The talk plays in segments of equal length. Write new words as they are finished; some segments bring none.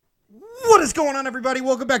What is going on, everybody?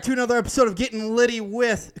 Welcome back to another episode of Getting Litty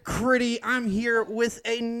with Critty. I'm here with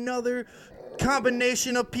another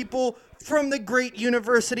combination of people from the great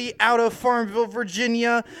university out of Farmville,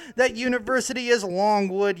 Virginia. That university is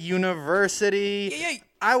Longwood University. Yay.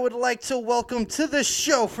 I would like to welcome to the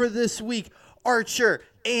show for this week Archer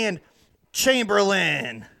and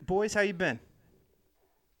Chamberlain. Boys, how you been?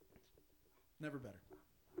 Never better.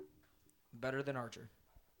 Better than Archer.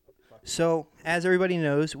 So, as everybody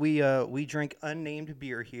knows, we drink unnamed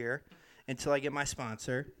beer here until I get my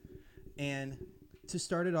sponsor. And to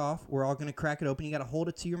start it off, we're all going to crack it open. You got to hold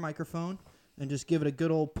it to your microphone and just give it a good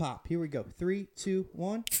old pop. Here we go. 3, 2,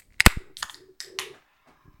 1.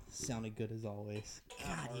 Sounded good as always.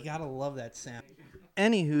 God, you got to love that sound.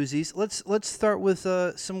 Any whoosies, let's start with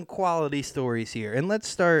some quality stories here. And let's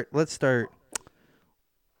start with the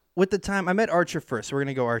time I met Archer first. So we're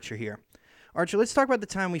going to go Archer here. Archer, let's talk about the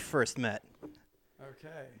time we first met.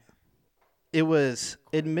 Okay. It was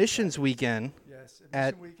admissions weekend Yes.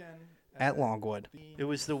 At- Weekend at Longwood. It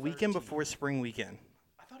was the weekend before spring weekend.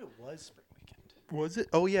 I thought it was spring weekend. Was it?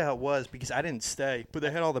 Oh, yeah, it was because I didn't stay. But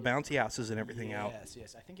they had all the bouncy houses and everything out.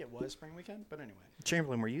 Yes. I think it was spring weekend, but anyway.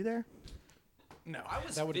 Chamberlain, were you there? No. I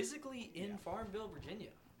was that would- physically in Farmville, Virginia,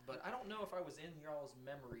 but I don't know if I was in y'all's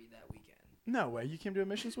memory that weekend. No way. You came to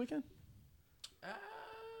admissions weekend?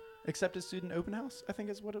 Accepted student open house, I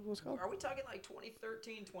think is what it was called. Are we talking like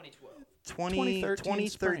 2013, 2012?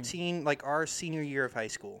 2013, like our senior year of high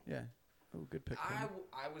school. Yeah. Oh, good pick.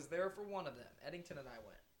 I was there for one of them. Eddington and I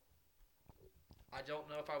went. I don't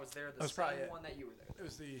know if I was there the was same probably it. one that you were there. It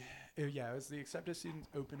was it was the accepted student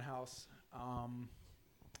open house.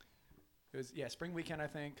 It was spring weekend, I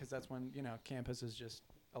think, because that's when campus is just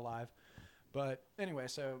alive. But anyway,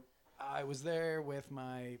 so I was there with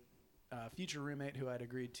my future roommate who I'd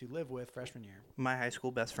agreed to live with freshman year. My high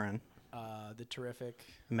school best friend, The terrific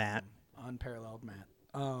Matt. unparalleled Matt.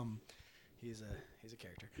 He's a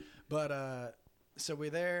character. But so we're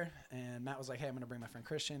there, and Matt was like, "Hey, I'm gonna bring my friend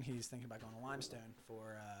Christian. He's thinking about going to Limestone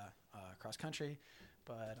for cross country,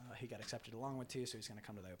 but he got accepted along with too, so he's gonna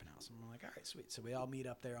come to the open house." And I'm like, "All right, sweet." So we all meet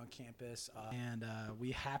up there on campus, and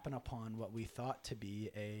we happen upon what we thought to be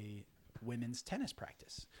a women's tennis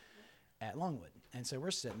practice at Longwood. And so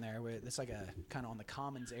we're sitting there. It's like a kind of on the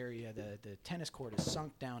commons area. The tennis court is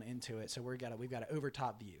sunk down into it, so we've got an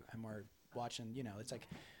overtop view, and we're watching. It's like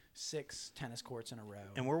 6 tennis courts in a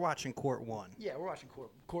row. And we're watching Court 1. Yeah, we're watching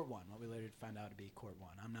court 1. What we later found out to be court 1.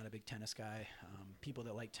 I'm not a big tennis guy. People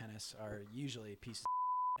that like tennis are usually pieces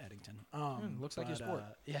of Eddington. Looks like your sport.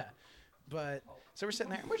 Yeah, but so we're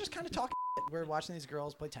sitting there. And we're just kind of talking. We're watching these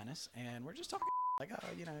girls play tennis, and we're just talking. Like,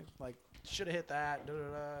 like, should have hit that,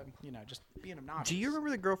 just being obnoxious. Do you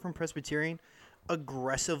remember the girl from Presbyterian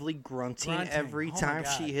aggressively grunting every Oh my time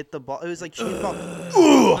God. she hit the ball? It was like she hit the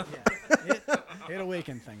ball. Yeah, it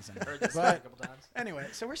awakened things in Heard her. this a But couple times. anyway,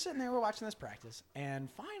 so we're sitting there, we're watching this practice, and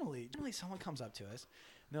finally someone comes up to us,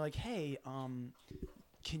 and they're like, "Hey,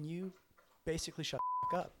 can you basically shut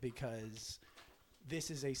the fuck up, because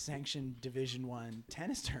this is a sanctioned Division I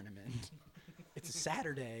tennis tournament. It's a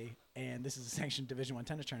Saturday, and this is a sanctioned Division I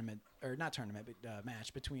tennis tournament, or not tournament, but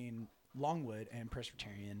match between Longwood and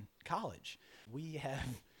Presbyterian College. We have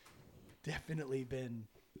definitely been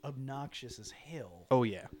obnoxious as hell. Oh,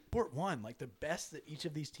 yeah. Sport 1, like the best that each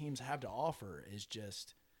of these teams have to offer is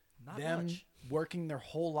just Not them much. working their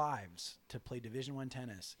whole lives to play Division I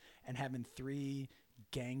tennis and having 3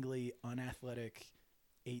 gangly, unathletic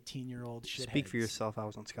 18-year-old shitheads. Speak for yourself. I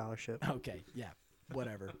was on scholarship. Okay, yeah,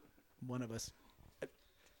 whatever. One of us.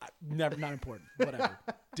 Never, not important. Whatever.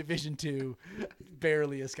 Division II,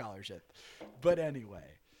 barely a scholarship. But anyway,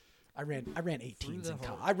 I ran 18s in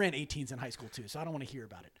college. I ran 18s in high school too, so I don't want to hear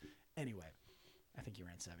about it. Anyway, I think you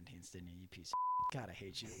ran 17s, didn't you? You piece of God, I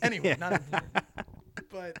hate you. Anyway, not important.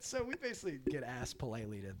 But so we basically get asked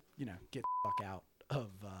politely to, get the fuck out of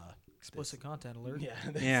Explicit content alert.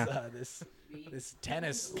 this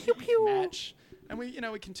tennis match. And we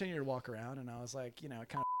continue to walk around, and I was like, it kind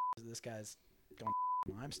of this guy's going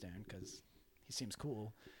to Limestone because he seems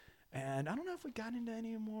cool. And I don't know if we got into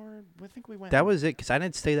any more. I think we went. That was it, because I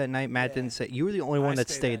didn't stay that night. Matt didn't stay. You were the only one that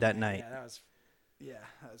stayed that night. Yeah,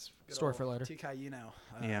 that was good Story old for later. TK,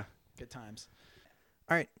 Yeah. good times.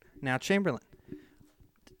 All right. Now, Chamberlain.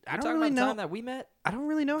 I Talking don't really about the know. time that we met. I don't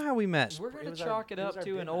really know how we met. We're going to was chalk our- it it was up our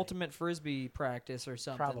to big an night. ultimate frisbee practice or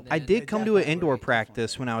something. Probably. I then. did come to an definitely indoor were.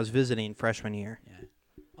 practice when I was visiting freshman year. Yeah.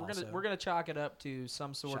 We're gonna chalk it up to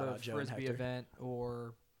some sort Shout out of Joe and frisbee Hector. event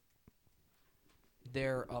or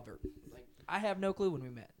their other. Like, I have no clue when we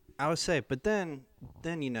met. I would say, but then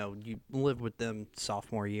you lived with them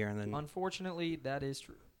sophomore year, and then Unfortunately, that is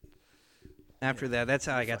true. After that, that's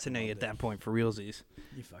how I got to know you at that point for realsies.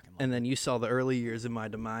 You fucking love And then you saw the early years of my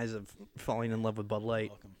demise of falling in love with Bud Light.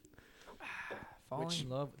 welcome. Falling Which in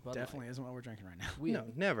love with Bud Light. Definitely isn't what we're drinking right now. No,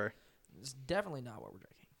 never. It's definitely not what we're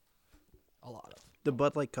drinking. A lot of. The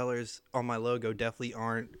Bud Light colors on my logo definitely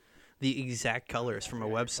aren't the exact colors from a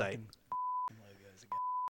website.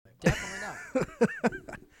 Definitely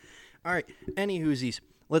not. All right, any whoosies.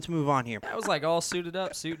 Let's move on here. I was like all suited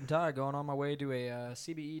up, suit and tie, going on my way to a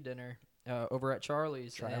CBE dinner over at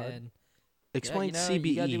Charlie's. Try hard. And Explain yeah,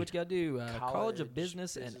 you gotta do CBE. what you gotta do. College of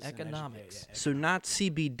Business and Economics. So not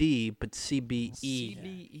CBD, but CBE.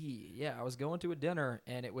 CBE. Yeah, I was going to a dinner,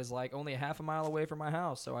 and it was like only a half a mile away from my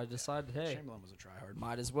house, so I decided, hey, Chamberlain was a tryhard.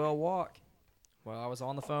 might as well walk. Well, I was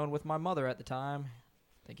on the phone with my mother at the time.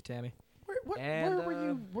 Thank you, Tammy. And, where were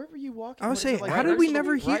you? Where were you walking? I was What is it, saying, like how right did next we to the-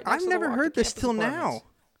 never hear? right next I've to the never walk heard to this campus till now. apartments.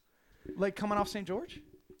 like coming off St. George?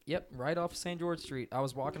 Yep, right off St. George Street. I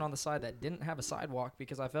was walking on the side that didn't have a sidewalk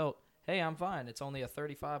because I felt, hey, I'm fine. It's only a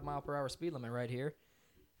 35 mile per hour speed limit right here.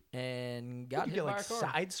 And got you hit get by like a car.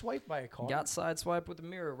 sideswiped by a car. Got sideswiped with a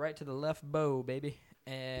mirror right to the left bow, baby.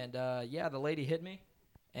 And yeah, the lady hit me,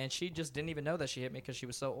 and she just didn't even know that she hit me because she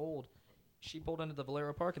was so old. She pulled into the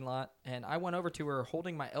Valero parking lot, and I went over to her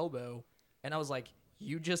holding my elbow, and I was like,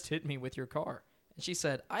 "You just hit me with your car." And she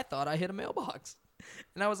said, "I thought I hit a mailbox."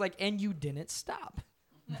 And I was like, "And you didn't stop."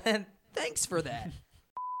 And thanks for that.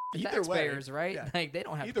 The Either way, taxpayers, right? yeah. Like they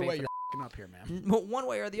don't have Either to pay way, for you're fing up here, man. one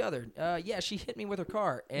way or the other. Yeah, she hit me with her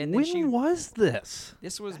car, and then When she. was this?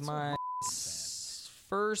 This was That's my what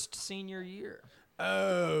first senior year.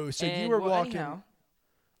 Oh, so And, you were well, walking. anyhow,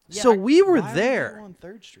 yeah, So I- we were Why you there. on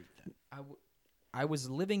 3rd Street then? I was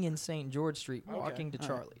living in St. George Street, Okay, walking to all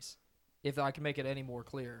right. Charlie's. If I can make it any more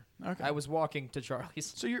clear, Okay. I was walking to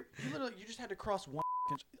Charlie's. So you literally you just had to cross one.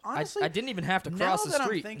 Honestly, I didn't even have to now cross the that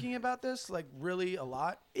street. I'm thinking about this, like really a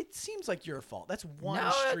lot, it seems like your fault. That's one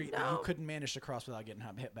No, street that you no. couldn't manage to cross without getting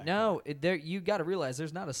hit back. No, there you got to realize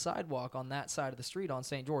there's not a sidewalk on that side of the street on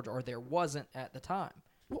St. George, or there wasn't at the time.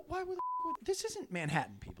 Why would this isn't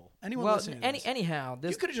Manhattan, people? Anyone Well, listening? to this, anyhow, you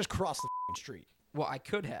this could have just crossed the street. well, I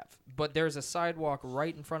could have, but there's a sidewalk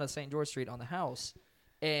right in front of St. George Street on the house,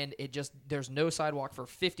 and there's no sidewalk for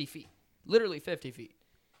 50 feet, literally 50 feet.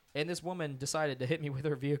 And this woman decided to hit me with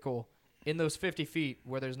her vehicle in those 50 feet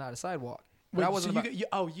where there's not a sidewalk. But I wasn't. you didn't.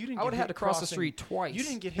 I would get have had hit to cross the crossing- street twice. You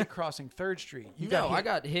didn't get hit crossing 3rd Street. You No, got hit. I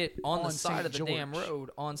got hit on the on side St. of the damn George. road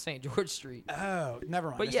on St. George Street. Oh, never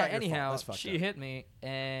mind. But It's yeah, not your fault. anyhow, That's fucked she up. hit me,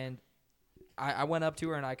 and I went up to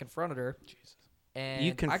her and I confronted her. Jesus. And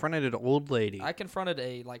You confronted an old lady. I confronted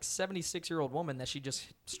a like 76-year-old woman that she just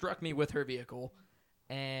struck me with her vehicle,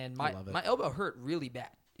 and I love it. my elbow hurt really bad.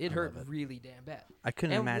 It hurt love it. really damn bad. I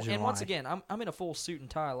couldn't imagine And why. once again, I'm in a full suit and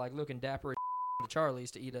tie, like looking dapper to Charlie's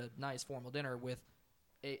to eat a nice formal dinner with.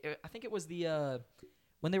 I think it was the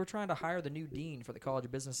when they were trying to hire the new dean for the College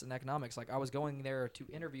of Business and Economics. Like I was going there to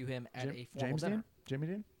interview him at a formal James dinner. Dean? Jimmy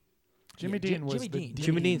Dean? Yeah, Jimmy Dean was Jimmy the Dean.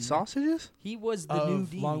 Jimmy Dean sausages? He was the new Of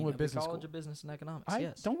dean Longwood of the Business College School. of Business and Economics. I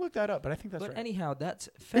yes. don't look that up, but I think that's But right. anyhow, that's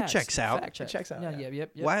facts. checks out. Fact It checks out, Yeah, yeah.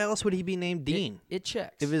 yep. Why else would he be named Dean? It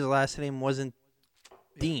checks. If his last name wasn't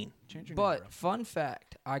Dean. Change your name, But bro. fun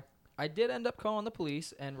fact, I did end up calling the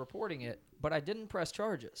police and reporting it, but I didn't press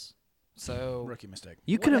charges. So Rookie mistake.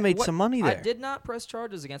 You could have made what- some money there. I did not press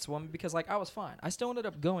charges against the woman because like I was fine. I still ended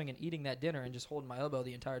up going and eating that dinner and just holding my elbow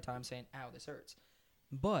the entire time saying, "Ow, this hurts."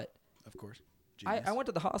 But Of course. I went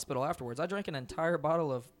to the hospital afterwards. I drank an entire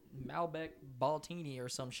bottle of Malbec Baltini or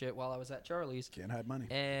some shit while I was at Charlie's. Can't hide money.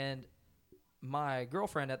 And my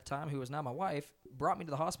girlfriend at the time, who was now my wife, brought me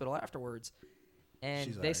to the hospital afterwards. And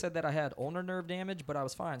She's they alright. said that I had ulnar nerve damage, but I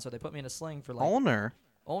was fine. So they put me in a sling for like Owner?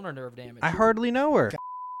 ulnar nerve damage. I hardly know her.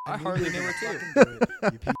 I hardly knew her too. Fucking do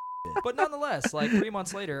it, you piece of But nonetheless, like 3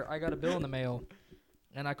 months later, I got a bill in the mail.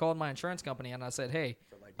 And I called my insurance company and I said, hey, shit.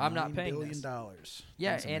 For like I'm not $9 paying billion this. dollars.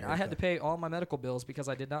 yeah, Thanks, and I had to America. pay all my medical bills because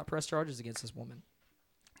I did not press charges against this woman.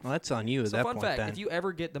 Well, that's on you at So that fun point fact, then. if you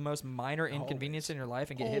ever get the most minor inconvenience in your life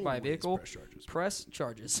and get hit by a Always vehicle, press charges. press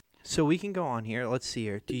charges. So we can go on here. Let's see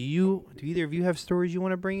here. Do either of you have stories you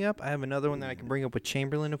want to bring up? I have another one that I can bring up with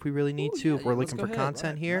Chamberlain if we really need Ooh, to. yeah, If we're let's looking go for ahead.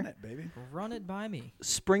 content Run here. it, baby. Run it by me.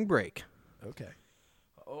 Spring break Okay.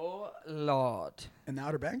 Oh, Lord. In the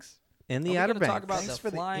Outer Banks? in Are the we Outer gonna talk Banks. about Thanks the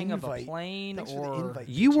for the flying of a invite. plane, Thanks for the or invite.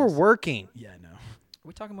 You were bitches. working. Yeah, I know. are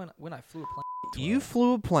we talking about when I flew a plane? You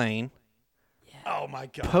flew a plane Oh my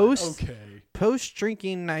god. Post- Okay. post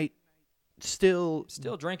drinking night. Still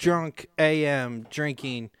Drinking. drunk AM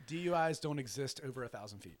drinking. DUIs don't exist over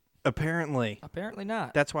 1,000 feet. Apparently, Apparently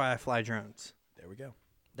not. that's why I fly drones. There we go.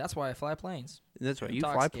 That's why I fly planes. That's why you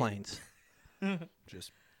fly Intoxicated. planes.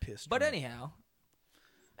 Just pissed. But drunk. anyhow,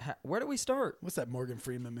 where do we start? What's that Morgan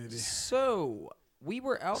Freeman movie? So we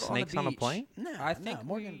were out Snakes on on the a plane? No, I think no,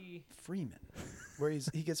 Morgan Freeman, where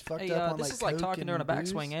he gets fucked Hey, up on this like is like coke talking during a and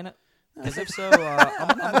booze. backswing, ain't it? No. Because if so,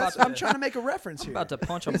 I'm trying to make a reference here. about to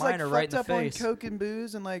punch a He's minor like right in the fucked up face. on coke and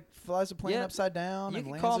booze and like flies a plane Yeah. upside down You and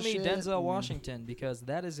can lands call the me shit Denzel and- Washington because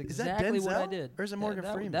that is that exactly what I Denzel? did. Or is it Morgan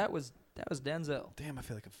Freeman? That was Denzel. Damn, I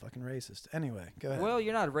feel like a fucking racist. Anyway, go ahead. Well,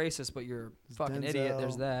 you're not a racist, but you're a fucking idiot.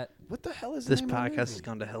 There's Denzel. that. What the hell is the This name of the podcast has movie?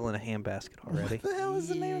 gone to hell in a handbasket already. What the hell is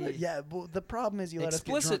the name of it? Yeah, well, the problem is you let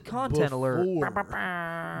Explicit us get drunk content alert. before,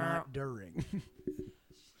 not during.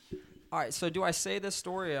 All right, so do I say this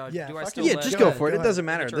story? Or Yeah, do I fuck still it. Yeah, let just Go go ahead, for it. go It doesn't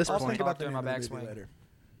ahead. matter at this I'll I'll point. think about the during name my of the movie backswing. later.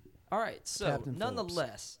 All right, so Captain Phillips.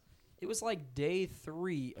 nonetheless, it was like day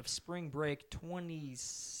 3 of spring break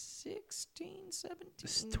 2016,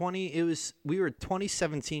 17? We were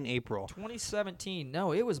 2017 April. 2017.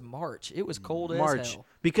 No, it was March. It was cold March. as hell.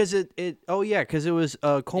 Because because it was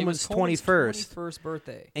Coleman's 21st. 21st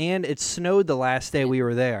birthday. And it snowed the last day we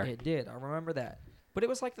were there. It did. I remember that. But it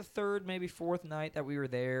was like the 3rd, maybe 4th night that we were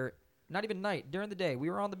there. Not even night. During the day. We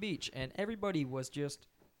were on the beach, and everybody was just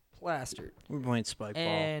plastered. We were playing spike ball.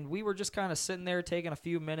 And we were just kind of sitting there taking a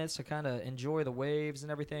few minutes to kind of enjoy the waves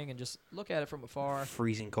and everything and just look at it from afar.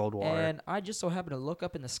 Freezing cold water. And I just so happened to look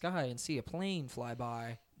up in the sky and see a plane fly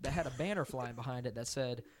by that had a banner flying behind it that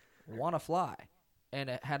said, "Wanna fly?" And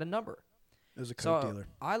it had a number. It was a So coke dealer.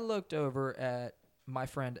 I looked over at my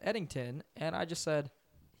friend Eddington, and I just said,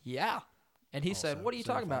 "Yeah." And he said, Also "What are you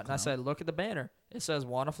talking about?" And I certified said, "Look at the banner. It says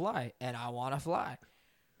wanna fly, and I wanna fly."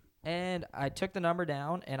 And I took the number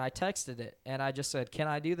down, and I texted it, and I just said, "Can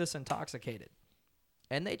I do this intoxicated?"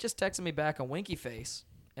 And they just texted me back a winky face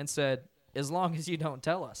and said, "As long as you don't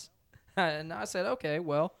tell us." And I said, "Okay,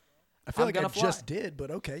 well, I feel I'm like I gonna fly." just did,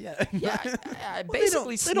 but okay, yeah. Yeah, I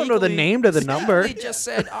basically they don't know the sneakily- name to the number. They just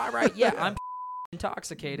said, "All right, yeah, I'm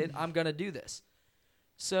intoxicated. I'm gonna do this."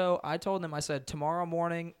 So I told them, I said, "Tomorrow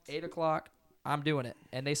morning, 8:00, I'm doing it."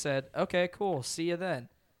 And they said, "Okay, cool. See you then."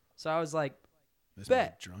 So I was like, This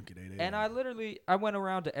Bet. man drunk at 8 a.m. and I went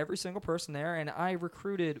around to every single person there, and I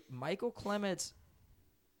recruited Michael Clements.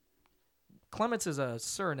 Clements is a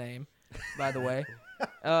surname, by the way.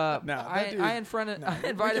 that dude- I invited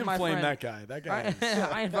my friend. that guy. That guy.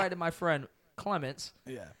 I invited my friend Clements,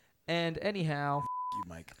 Yeah. and anyhow, You,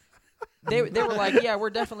 Mike. they were like, "Yeah, we're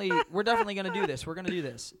definitely gonna do this. We're gonna do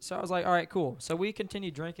this." So I was like, "All right, cool." So we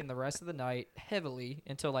continued drinking the rest of the night heavily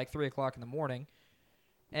until like 3:00 in the morning,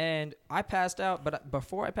 and I passed out. But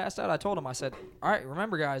before I passed out, I told him, I said, "All right,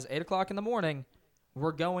 remember, guys, 8:00 in the morning,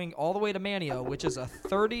 we're going all the way to Manio, which is a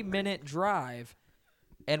 30-minute drive,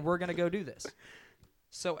 and we're gonna go do this."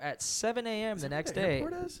 So at 7 a.m. the next day,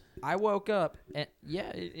 I woke up and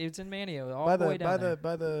it's in Manio, all the way down there.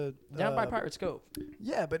 Down by Pirates Cove.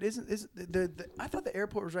 Yeah, but isn't the I thought the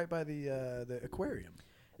airport was right by the aquarium.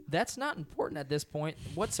 That's not important at this point.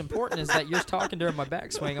 What's important is that you're talking during my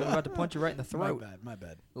backswing. I'm about to punch you right in the throat. My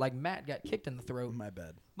bad. Like Matt got kicked in the throat. My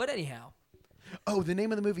bad. But anyhow, Oh, the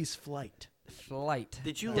name of the movie's Flight. Flight.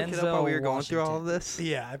 Did you look it up while we were going through all of this?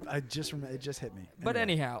 Yeah, I just it just hit me. But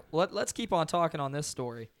anyhow, let's keep on talking on this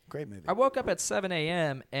story. Great movie. I woke up at 7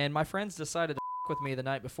 a.m. and my friends decided to with me the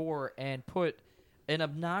night before and put an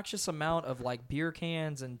obnoxious amount of like beer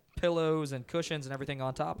cans and pillows and cushions and everything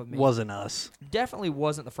on top of me. Wasn't us. Definitely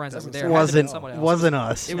wasn't the friends that were there. Doesn't It had to been Wasn't someone else. wasn't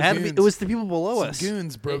us. It was Had to be- goons. it was the people below Some us.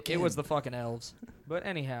 goons broke It in. was the fucking elves. But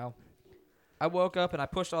anyhow, I woke up and I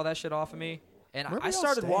pushed all that shit off of me, and Where'd we I all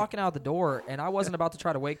started stay? walking out the door, and I wasn't about to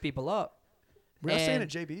try to wake people up. Were you staying and at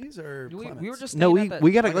JB's or We Clements? were just No, staying we- at that,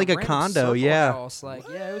 we got like like a random condo, circle yeah. house. Like,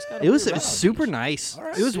 yeah, it was kind of It was super nice. All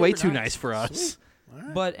right. It was way Super too nice. nice for us. All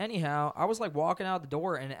right. But anyhow, I was like walking out the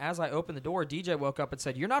door, and as I opened the door, DJ woke up and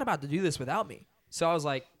said, "You're not about to do this without me." So I was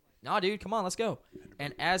like, "Nah, dude, come on, let's go."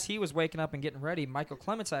 And as he was waking up and getting ready, Michael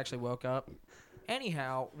Clements actually woke up.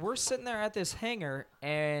 Anyhow, we're sitting there at this hangar,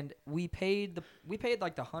 and we paid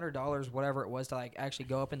like the $100, whatever it was, to like actually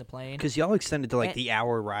go up in the plane. Because y'all extended to like And- the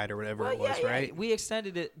hour ride or whatever Well, it was, yeah, right? We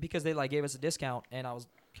extended it because they like gave us a discount, and I was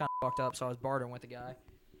kind of fucked up, so I was bartering with the guy.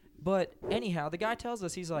 But anyhow, the guy tells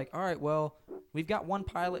us, he's like, "All right, well, we've got one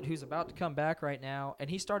pilot who's about to come back right now," and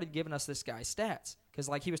he started giving us this guy's stats because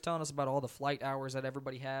like he was telling us about all the flight hours that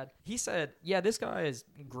everybody had. He said, "Yeah, this guy is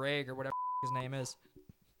Greg or whatever his name is.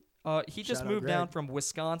 He just Shout out moved down Greg. from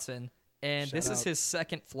Wisconsin, and Shout this is out. his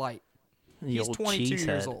second flight. The He's old 22 years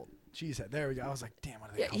cheesehead. old. Jeez, there we go. I was like, damn,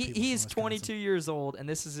 what do they Yeah, call people from he's Wisconsin? 22 years old, and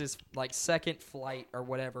this is his like second flight or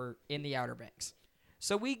whatever in the Outer Banks.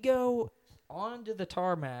 So we go onto the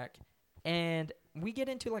tarmac, and we get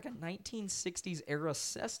into like a 1960s era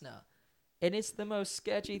Cessna, and it's the most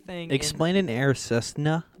sketchy thing. Explain an air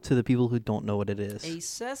Cessna to the people who don't know what it is. A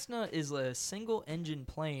Cessna is a single-engine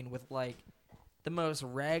plane with like the most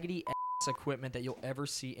raggedy ass equipment that you'll ever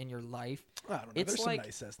see in your life. I don't know. It's There's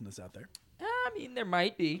like- some nice Cessnas out there. I mean, there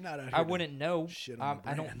might be. Not out here I to wouldn't know. shit on the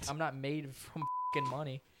I don't. brand. I'm not made from fucking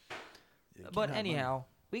money. Yeah, But you have money. anyhow,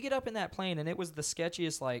 we get up in that plane, and it was the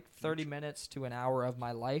sketchiest, like, 30 minutes to an hour of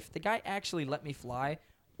my life. The guy actually let me fly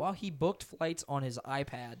while he booked flights on his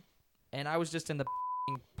iPad, and I was just in the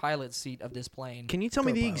pilot seat of this plane. Can you tell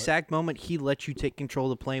me the Co-pilot. exact moment he let you take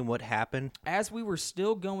control of the plane? What happened? As we were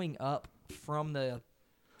still going up from the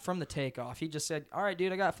takeoff, he just said, "All right,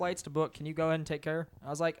 dude, I got flights to book. Can you go ahead and take care?" I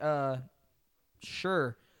was like,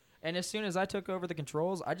 sure. And as soon as I took over the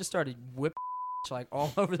controls, I just started whipping like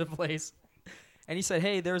all over the place. And he said,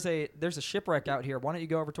 "Hey, there's a shipwreck out here. Why don't you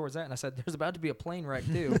go over towards that?" And I said, "There's about to be a plane wreck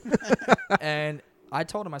too." And I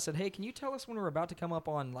told him, I said, "Hey, can you tell us when we're about to come up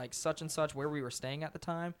on like such and such where we were staying at the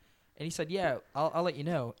time?" And he said, "Yeah, I'll let you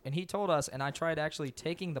know." And he told us, and I tried actually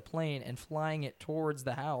taking the plane and flying it towards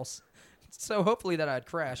the house. So hopefully that I'd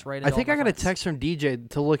crash right. I into think all I my got a friends. text from DJ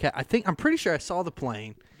to look at. I'm pretty sure I saw the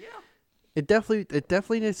plane. Yeah. It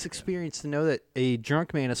definitely is experience to know that a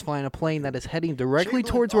drunk man is flying a plane that is heading directly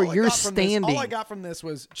Chamberlain, towards where all I you're got from this- standing. all I got from this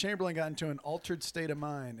was Chamberlain got into an altered state of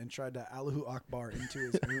mind and tried to Allahu Akbar into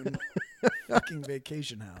his own fucking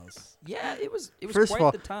vacation house. Yeah, it was First quite of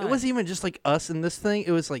all, the time. it wasn't even just like us in this thing.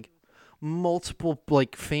 It was like multiple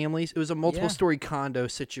like families. It was a multiple Yeah. story condo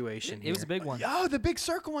situation. It was a here. big one. Oh, the big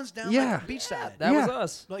circle ones down Yeah. like beachside. That was Yeah.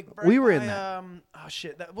 us. Like We right were in by, that. Oh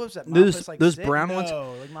shit! What was that? Those- Mile Place, like those six? brown ones?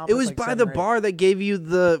 No, like Mile It Place, was like by 7 the or 8. bar that gave you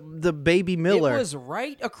the baby Miller. It was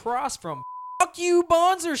right across from Fuck You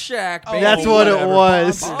Bonzer Shack, Oh, baby. That's what it whatever.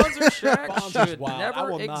 was. Bonzer Shack Bonzer's should wild. I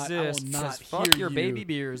never will not- I will exist. not 'cause fuck hear your you. baby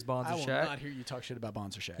beers, I Bonzer will Shack. not hear you talk shit about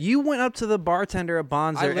Bonzer Shack. You went up to the bartender at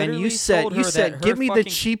Bonzer and literally you said, told her that her "Give me the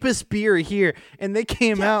fucking- cheapest beer here," and they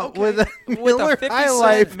came Yeah, out okay. with a With Miller a 50 High cent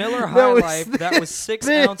Life. Miller that High was Life that was 6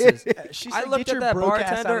 big. ounces. She I said, looked "Get at your that broke ass out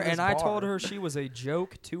bartender of this and I told bar." her she was a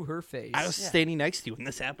joke to her face. I was Yeah. standing next to you when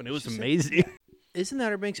this happened. It was She said- amazing. Isn't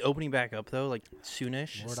Outer Banks opening back up though, like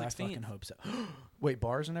soonish? Lord, I 16th. fucking hope so. Wait,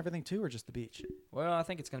 bars and everything too, or just the beach? Well, I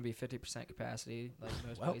think it's going to be 50% capacity, like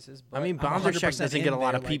most Well, places. I mean, I'm Bonzer Shack 100% doesn't get a in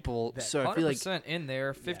lot there, of like, people, that so I feel like 100% in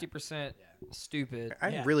there, 50% stupid. I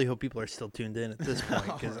Yeah. really hope people are still tuned in at this point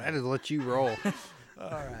because I just let you roll. All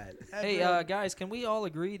right. Hey, guys, can we all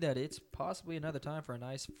agree that it's possibly another time for a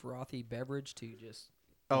nice frothy beverage to just...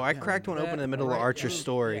 Oh, I Yeah, cracked one that open in the middle of right Archer's there.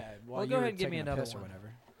 story. Yeah, while Well, you go were ahead and give me taking a another piss or one.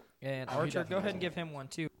 whatever. And Oh, he Archer, go definitely ahead and has give him one,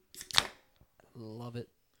 too. Love it.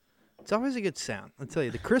 It's always a good sound. I'll tell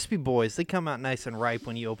you, the Crispy Boys, they come out nice and ripe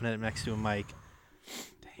when you open it next to a mic.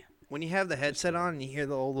 Damn. When you have the headset on and you hear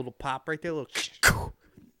the old little pop right there, that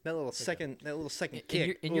little second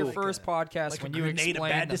kick. In your Ooh. first podcast, like a when you grenade of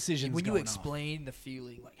explain bad the, decisions when you going off. explain the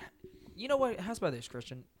feeling, like, you know what? How's about this,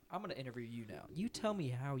 Christian? I'm gonna interview you now. You tell me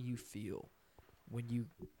how you feel when you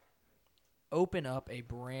open up a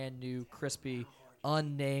brand new, crispy,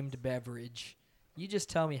 unnamed beverage. You just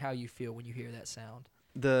tell me how you feel when you hear that sound.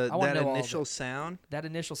 I wanna That know all of initial it. sound. That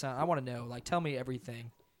initial sound. I want to know. Like, tell me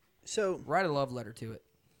everything. So Write a love letter to it.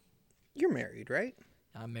 you're married, right?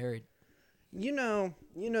 I'm married. You know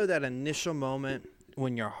that initial moment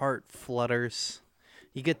when your heart flutters.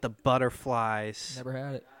 You get the butterflies. Never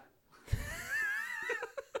had it.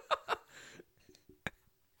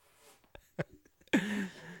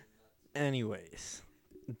 Anyways,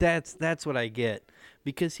 that's what I get.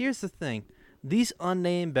 Because here's the thing. These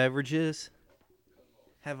unnamed beverages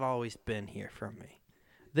have always been here for me.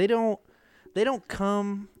 They don't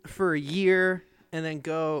come for a year and then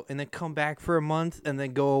go and then come back for a month and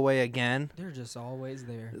then go away again. They're just always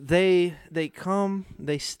there. They come,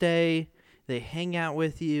 they stay, they hang out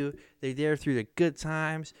with you. They're there through the good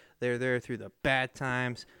times. They're there through the bad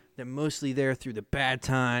times. They're mostly there through the bad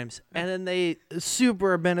times. And then they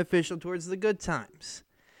super are beneficial towards the good times.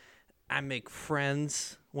 I make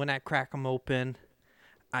friends when I crack them open.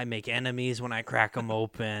 I make enemies when I crack them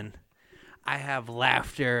open. I have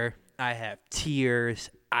laughter. I have tears.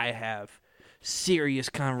 I have serious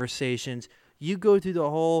conversations. You go through the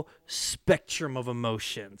whole spectrum of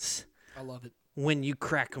emotions I love it. when you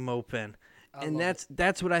crack them open. I And love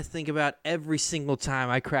that's what I think about every single time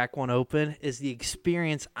I crack one open is the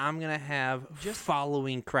experience I'm going to have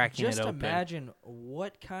following cracking Just it open. imagine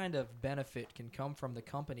what kind of benefit can come from the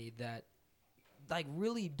company that like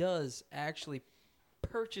really does actually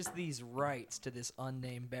purchase these rights to this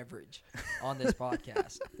unnamed beverage on this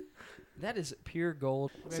podcast. That is pure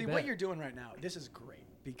gold. See, what you're doing right now, this is great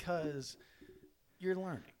because you're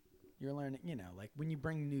learning. You're learning, like when you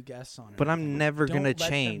bring new guests on. But I'm never don't gonna let them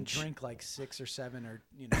change. drink like 6 or 7 or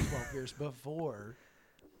 12 beers before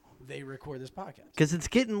they record this podcast. Because it's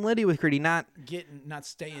getting litty with Gritty, not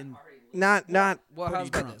Staying. not Well, Pretty how's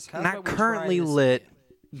about drunk. this? How's not about we try currently this lit,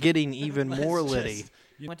 again? getting even more Let's litty. just-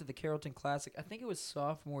 Went to the Carrollton Classic. I think it was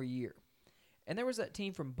sophomore year, and there was that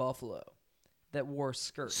team from Buffalo that wore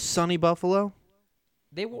skirts. Sunny Buffalo.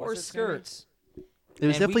 They wore Was it Sammy? skirts. It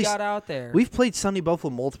was and we definitely. got out there. We've played Sunny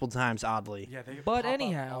Buffalo multiple times. Oddly, Yeah, they But pop up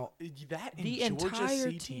anyhow, that and the Georgia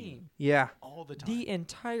entire C team, yeah. all the time. the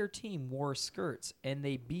entire team wore skirts, and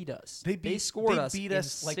they beat us. They scored us. beat in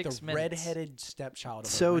us like the 6 minutes. redheaded stepchild.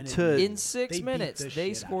 Of a So renegade. to- In 6 They beat minutes, the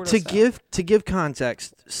they shit out scored of us. us. To give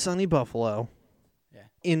context, Sunny Buffalo, Yeah.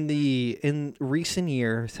 in recent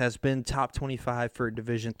years has been top 25 for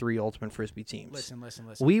Division III Ultimate Frisbee teams. Listen.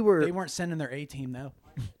 We were They weren't sending their A team though.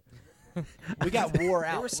 We got wore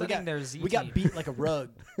out. were sending their Z we got team. beat like a rug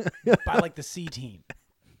by like the C team.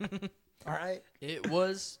 All right. It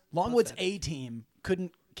was Longwood's pathetic. A team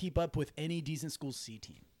couldn't keep up with any decent school's C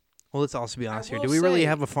team. well. Let's also be honest here. will Do we really say-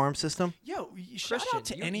 have a farm system? Yo, shout Christian, out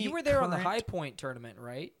to you, any. you were there on the current- High Point tournament,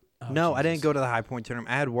 right? Oh, No, I didn't Jesus. go to the High Point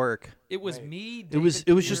tournament. I had work. It was Wait. me. It was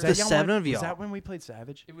David just Pierce- the y'all 7 when- of y'all. Was that when we played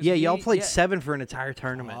Savage? It was Yeah, y'all me- played yeah. 7 for an entire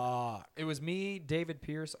tournament. It was me, David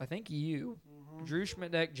Pierce, I think you, Drew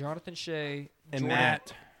Schmidtneck, Jonathan Shea, And Jordan,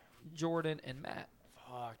 Matt. Jordan, and Matt.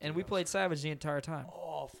 Fuck, And dude, we that played Savage the entire time. was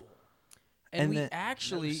awful. And, And we then-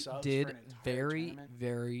 actually No subs for did an entire very, tournament?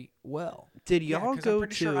 very well. Did Yeah, y'all 'cause go I'm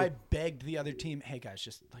pretty to? sure I begged the other team, "Hey guys,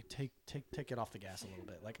 just like take it off the gas a little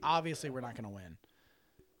bit. Like obviously we're not gonna win,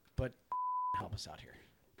 but help us out here."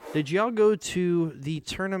 Did y'all go to the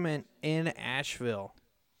tournament in Asheville?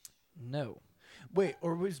 No. Wait,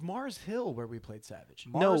 or was Mars Hill where we played Savage?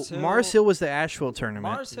 Mars No, Mars Hill was the Asheville tournament.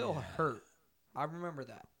 Mars Hill hurt. I remember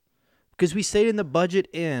that. Because we stayed in the Budget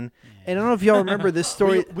Inn, and I don't know if y'all remember this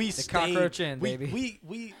story. We The stayed, Cockroach Inn, we,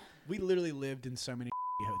 baby. We literally lived in so many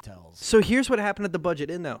hotels. So here's what happened at the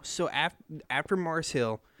Budget Inn, though. So after Mars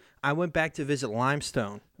Hill, I went back to visit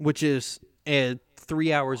Limestone, which is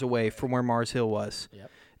 3 hours away from where Mars Hill was.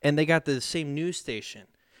 Yep. And they got the same news station.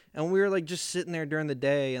 And we were like just sitting there during the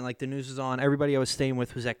day, and like the news was on. Everybody I was staying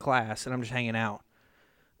with was at class, and I'm just hanging out.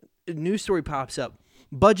 A news story pops up.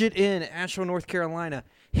 Budget Inn, Asheville, North Carolina.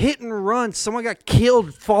 Hit and run. Someone got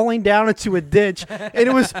killed falling down into a ditch. And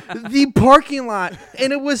it was the parking lot.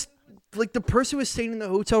 And it was like the person was staying in the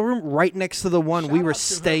hotel room right next to the one we were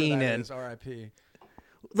staying in. R.I.P.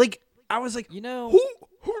 Like, I was like, You know,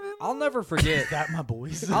 I'll never forget. That my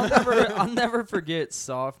boys. I'll never forget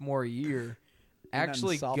sophomore year. nothing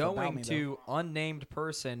Actually soft about going me, to unnamed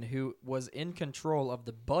person who was in control of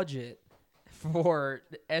the budget for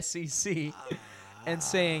the SEC and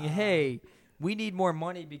saying, "Hey, we need more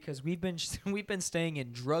money because we've been staying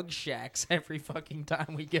in drug shacks every fucking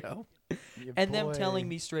time we go." And them telling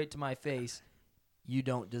me straight to my face, "You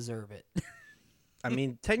don't deserve it." I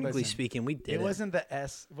mean, technically Listen, speaking, we did it wasn't the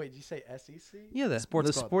S. Wait, did you say SEC? Yeah, the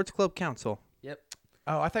Sports Club. Sports Club Council. Yep.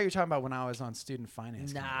 Oh, I thought you were talking about when I was on student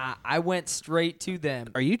finance. Nah, I went straight to them.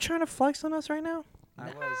 Are you trying to flex on us right now?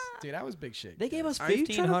 I was big shit. They gave us Are you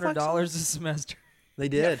trying to flex $1,500 a semester. They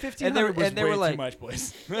Yeah, did. 1,500 was and they were way like- too much,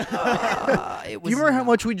 boys. It Do was you remember how not.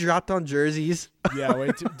 much we dropped on jerseys? Yeah,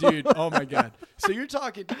 wait, dude. Oh my god. So you're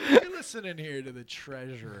listening here to the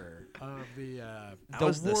treasurer of the I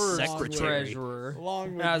was the worst secretary. treasurer.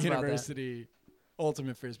 Longwood I was about that. University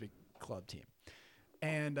Ultimate Frisbee Club team,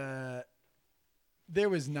 and there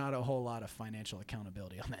was not a whole lot of financial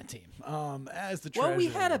accountability on that team. As the treasurer, Well, we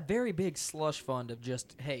had a very big slush fund of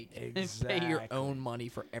just, hey, pay your Exactly. own money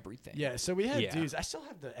for everything. yeah. So we had Yeah. dues. I still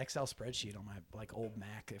have the Excel spreadsheet on my old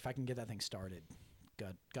Mac. If I can get that thing started,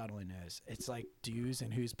 God only knows. It's like dues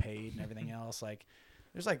and who's paid and everything else. Like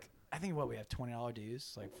there's I think we have $20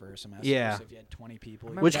 dues for a semester. Yeah. So if you had 20 people,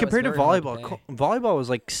 remember Which that was compared to very hard to volleyball, pay. volleyball was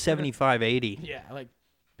like 75, 80. yeah,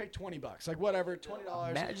 pay $20, whatever,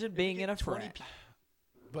 $20. Imagine being in a 20 frat.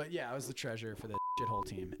 But yeah, I was the treasurer for the shithole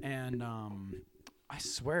team, and I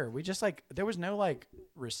swear we just there was no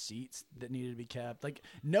receipts that needed to be kept.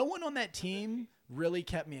 No one on that team really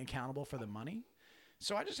kept me accountable for the money,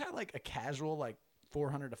 so I just had a casual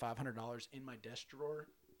 $400 to $500 in my desk drawer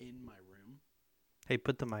in my room. Hey,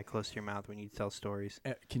 put the mic close to your mouth when you tell stories.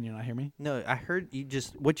 Can you not hear me? No, I heard you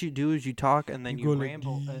just, what you do is you talk and then You you go like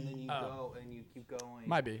ramble and then you Oh. go and you keep going.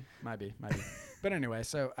 Might be. But anyway,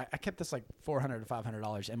 so I kept this $400 to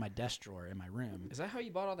 $500 in my desk drawer in my room. Is that how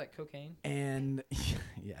you bought all that cocaine? And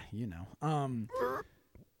yeah,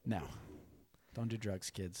 no, don't do drugs,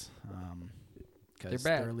 kids. They're 'Cause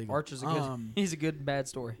bad. illegal. Archer's a good. He's a good bad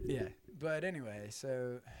story. Yeah, but anyway,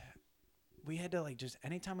 so we had to like just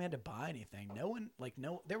anytime we had to buy anything,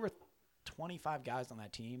 there were 25 guys on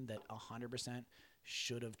that team that 100%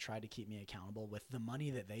 should have tried to keep me accountable with the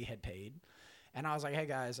money that they had paid. And I was like, hey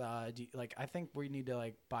guys, I think we need to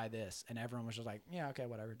like buy this. And everyone was just like, yeah, okay,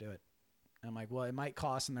 whatever, do it. And I'm like, well, it might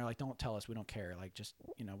cost. And they're like, don't tell us. We don't care. Like, just,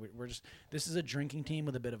 we're just, this is a drinking team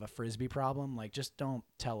with a bit of a Frisbee problem. Like, just don't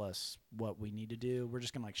tell us what we need to do. We're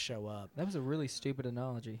just going to like show up. That was a really stupid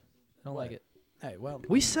analogy. I don't like it. Hey, well.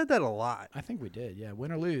 We said that a lot. I think we did. Yeah.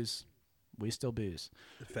 Win or lose, we still booze.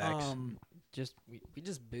 Facts. We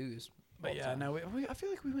just booze. But yeah, no, I feel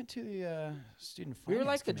like we went to the student finance We were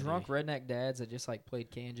like the committee. drunk redneck dads that just like played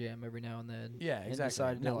Can Jam every now and then. Yeah, and exactly.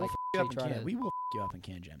 decided No, to we'll like you up in try Can. to- We will you up in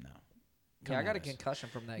Can Jam though. Yeah, I got a Come on, concussion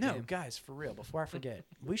from that No, game. guys, for real. Before I forget,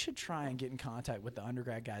 we should try and get in contact with the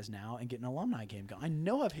undergrad guys now and get an alumni game going. I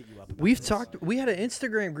know I've hit you up. About We've this. talked. We had an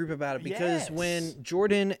Instagram group about it because Yes. when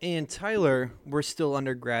Jordan and Tyler were still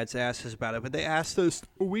undergrads, they asked us about it, but they asked us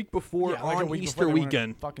a week before Yeah, like a on week Easter before they wanna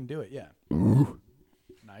weekend. Fucking do it, yeah.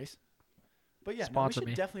 Nice. But yeah, Sponsor we should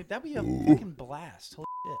me. definitely. That'd be a fucking blast. Holy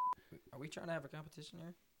shit. Are we trying to have a competition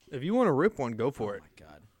here? If you want to rip one, go for Oh it. my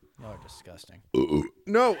god, y'all are disgusting.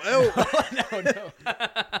 No, oh. No.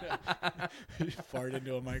 You fart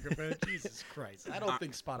into a microphone. Jesus Christ! I don't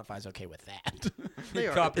think Spotify's okay with that. They are.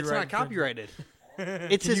 It's Copyright not copyrighted.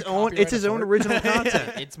 It's Can his you own. copyright It's his a own fart? original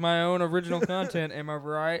content. It's my own original content. Am I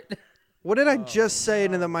right? What did I just say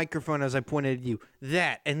into the microphone as I pointed at you?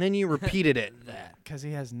 That, and then you repeated it. That Because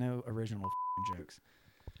he has no original jokes.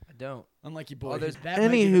 I don't. Unlike you boys. Oh, there's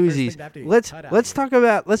Any hoosies. Let's talk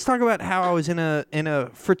about how I was in a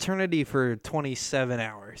fraternity for 27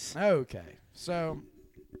 hours. Okay, so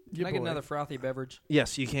Can I get another frothy beverage?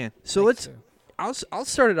 Yes, you can. So Thanks, I'll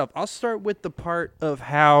start it up. I'll start with the part of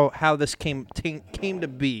how this came to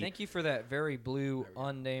be. Thank you for that very blue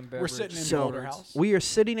unnamed beverage. We're sitting in So- Boulder House. We are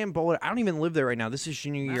sitting in Boulder. I don't even live there right now. This is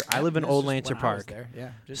junior year. I live in Old Lancer Park. There.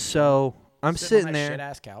 Yeah, just So I'm sitting on that there, shit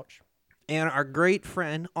ass couch. and our great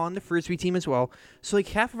friend on the frisbee team as well. So like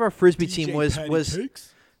half of our frisbee team was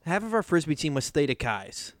half of our frisbee team was Theta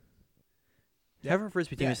Chi's. Half of our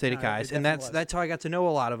frisbee team Yeah, was Theta no, it Chi's, and definitely was. that's how I got to know a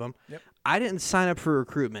lot of them. Yep. I didn't sign up for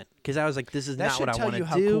recruitment because I was like, this is That not should what I tell want you to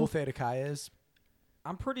how do. cool Theta Chi is.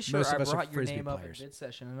 I'm pretty sure Most I of us are brought your Frisbee name up players. in bid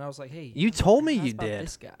session, and I was like, "Hey, You told me ask you about did.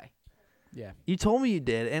 This guy." Yeah. You told me you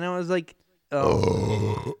did, and I was like,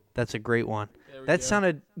 oh, that's a great one. That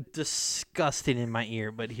sounded disgusting in my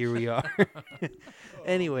ear, but here we are.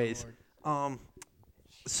 Anyways,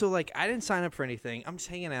 so like I didn't sign up for anything. I'm just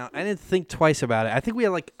hanging out. I didn't think twice about it. I think we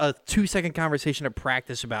had like a 2-second conversation of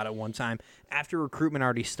practice about it one time after recruitment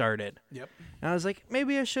already started. Yep. And I was like,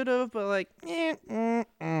 maybe I should have, but like,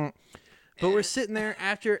 But we're sitting there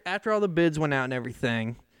after all the bids went out and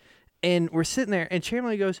everything, and we're sitting there, and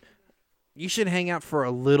Chamberlain goes, "You should hang out for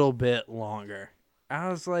a little bit longer." I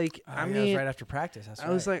was like, I mean, mean, it was right after practice. That's I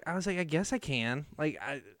was like, I guess I can. Like,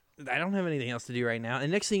 I don't have anything else to do right now.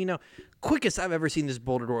 And next thing you know, quickest I've ever seen this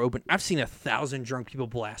Boulder door open. I've seen 1,000 drunk people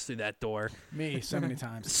blast through that door. me so many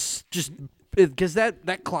times. Just because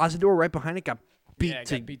that closet door right behind it got beat Yeah, it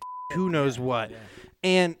to got beat who knows what. yeah.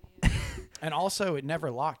 And And also, it never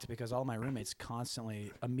locked because all my roommates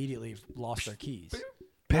constantly immediately lost their keys. We'll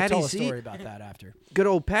Patty tell a C, story about that after. good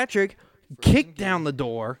old Patrick, kicked down the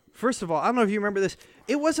door. First of all, I don't know if you remember this.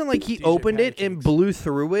 It wasn't like he DJ opened Patty it and Cakes. blew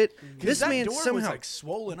through it. This that man door was somehow like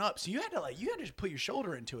swollen up, so you had to just put your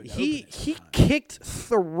shoulder into it. to he open it he sometimes. kicked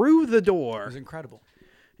through the It door was incredible.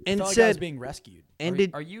 and Felt like I was said being rescued. and are,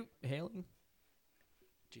 did are you hailing?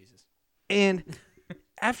 Jesus. and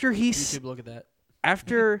after he YouTube, look at that.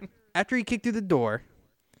 after he kicked through the door,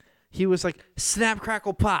 he was like, snap,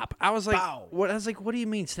 crackle, pop. I was like, Bow. what? I was like, what do you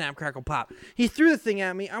mean, snap, crackle, pop? He threw the thing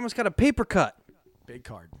at me. I almost got a paper cut. Big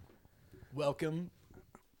card. Welcome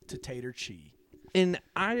to Tater Chi. And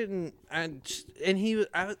I didn't,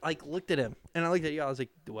 I like looked at him, and I looked at you. I was like,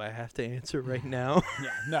 do I have to answer right now? Yeah,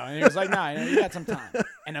 no, and he was like, "Nah, you got some time."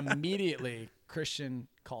 And immediately, Christian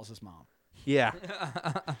calls his mom. Yeah.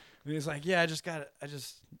 And he's like, "Yeah, I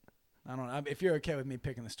don't know if you're okay with me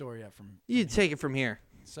picking the story up from." You take it from here.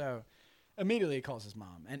 So, immediately he calls his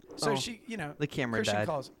mom, and so Oh, she, The camera Christian died.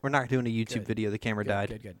 calls. We're not doing a YouTube Good. video. The camera died.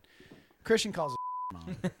 Good. Christian calls his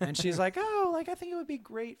mom, and she's like, "Oh, like I think it would be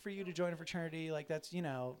great for you to join a fraternity. Like that's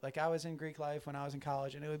like I was in Greek life when I was in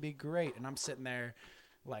college, and it would be great." And I'm sitting there,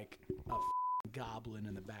 like a goblin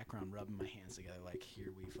in the background, rubbing my hands together, like,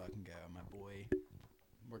 "Here we fucking go, my boy.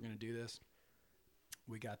 We're gonna do this.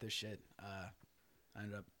 We got this shit." I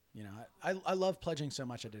ended up, I love pledging so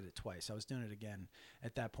much. I did it twice. I was doing it again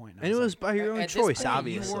at that point. And it was by your own At this choice, point,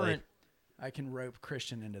 obviously. I can rope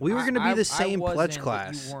Christian into. We this. were gonna be the same was pledge in, but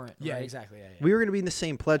class. You weren't. Yeah, right? exactly. Yeah, yeah. We were going to be in the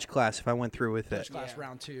same pledge class if I went through with Pledge it. class Yeah.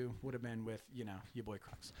 round 2 would have been with your boy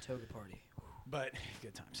Crux. Toga party. But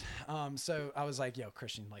good times. So I was like, yo,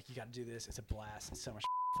 Christian, like you got to do this. It's a blast. It's so much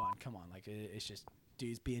fun. Come on, like it's just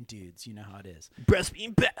dudes being dudes. You know how it is. Breast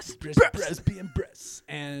being best. Breasts being breasts.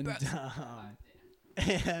 And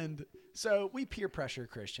so we peer pressure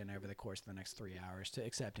Christian over the course of the next 3 hours to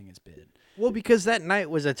accepting his bid. Well, because that night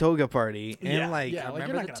was a toga party, and like, yeah, like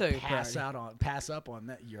remember you're not the gonna toga pass up on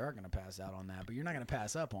that. You are gonna pass out on that, but you're not gonna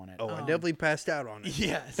pass up on it. I definitely passed out on it.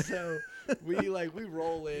 Yeah, so we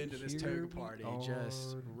roll into this toga party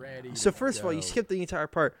just ready. So to first of all, you go. skipped the entire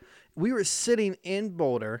part. We were sitting in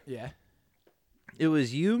Boulder. Yeah. It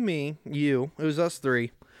was you, me, you. It was us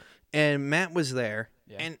three, and Matt was there.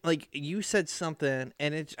 Yeah. And like you said something,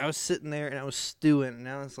 and I was sitting there and I was stewing, and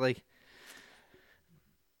I was like,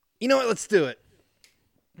 you know what? Let's do it.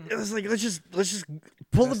 It was like let's just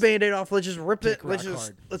pull the Band-Aid off. Let's just rip it. Dick Let's rock just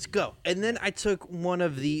hard. let's go. And then I took one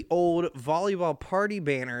of the old volleyball party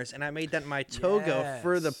banners and I made that my toga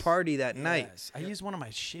for the Yes. party that night. Yes. I used one of my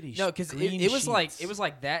shitty. No, because green it was sheets.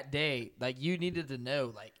 like that day. Like you needed to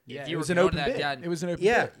know, like Yeah, if it you was were an going open to that. bid. Yeah, It was an open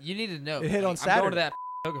Yeah. bid. you needed to know. It hit on like, I'm going to Saturday. that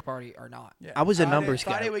toga party or not. Yeah. I was a numbers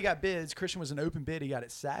guy. Friday we got bids. Christian was an open bid. He got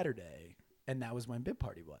it Saturday, and that was when bid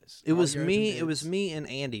party was. It All was your me. open It was bids. me and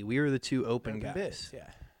Andy. We were the two open guys. bids. Yeah.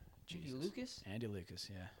 Andy Jesus. Lucas, Andy Lucas.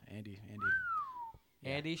 Yeah. Andy.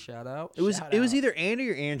 Andy, shout out. It was Shout it was out. either Andy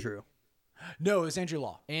or Andrew. No, it was Andrew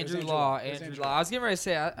Law. It was Andrew Law. It was Andrew Law. I was getting ready to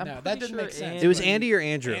say. I'm No, that pretty didn't sure make sense. It was But Andy or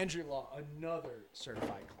Andrew. Andrew Law, another certified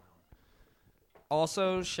clown.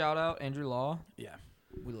 Also, shout out Andrew Law. Yeah.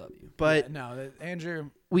 We love you. But Yeah, no, Andrew.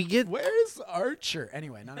 we get Where's Archer?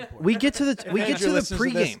 Anyway, not important. we get to the If we get Andrew to the listens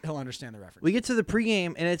this, pregame. he'll understand the reference. We get to the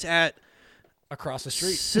pregame and it's at Across the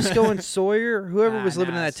street. Cisco and Sawyer, whoever was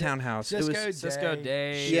living in that Cisco- townhouse. It was Cisco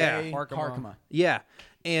Day. Yeah. Harkema. yeah,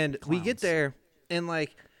 and we get Clowns. there and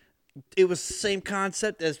like it was the same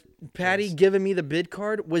concept as Patty Yes. giving me the bid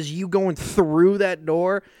card. Was you going through that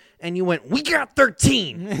door and you went, "We got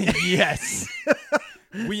 13," Yes.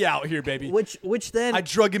 We out here, baby. which then I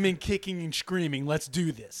drug him in kicking and screaming. Let's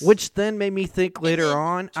do this. which then made me think later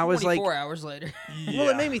on. I was like, 24 hours later. well,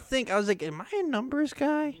 it made me think. I was like, "Am I a numbers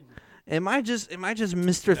guy? Am I just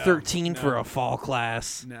Mr. 13 for a fall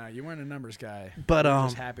class?" No, you weren't a numbers guy. But We're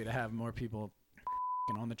just happy to have more people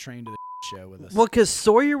on the train to the show with us. well, because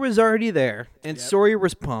Sawyer was already there, and Yep. Sawyer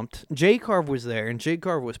was pumped. J Carve was there, and J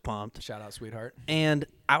Carve was pumped. Shout out, sweetheart. And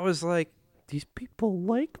I was like, these people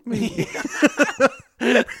like me.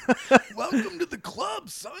 Welcome to the club,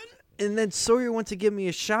 son. And then Sawyer went to give me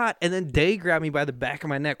a shot, and then Day grabbed me by the back of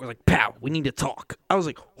my neck. Was like, "Pow, we need to talk." I was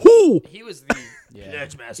like, "Whoo!" He was the Yeah.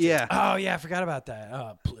 pledge master. Yeah. Oh yeah, I forgot about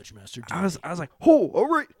that. Pledge Master. I was like, "Oh, all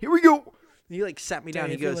right, here we go." And he like sat me down.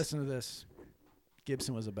 If He you goes, listen to this,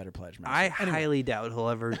 Gibson was a better pledge master. "I Anyway, highly doubt he'll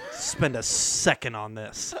ever spend a second on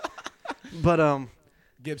this." But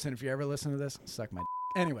Gibson, if you ever listen to this, suck my.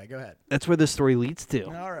 Anyway, go ahead. that's where the story leads to.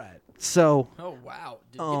 All right. So Oh wow.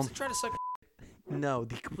 Did Um, Gibson try to suck? no,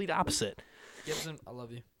 the complete opposite. Gibson, I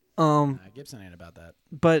love you. Gibson ain't about that.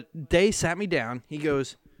 But Day sat me down. He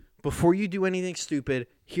goes, "Before you do anything stupid,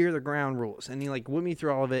 here are the ground rules." And he like went me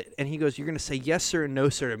through all of it. And he goes, "You're gonna say yes sir and no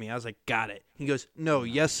sir to me." I was like, "Got it." He goes, "No,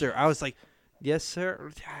 yes sir." I was like, "Yes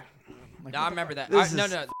sir." Like, No, I remember that. This No,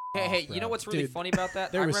 is- no. Hey, you know what's really Dude, funny about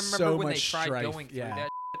that? there I was remember so when they much tried strife. going through Yeah. that,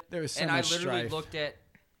 There was so and I much literally strife. looked at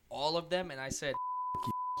all of them and I said,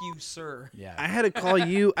 "You, sir." Yeah. I had to call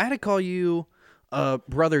you. I had to call you,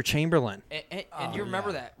 Brother Chamberlain. And you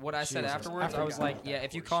remember that? What I said Jesus, afterwards? I I was forgot like, about "Yeah, that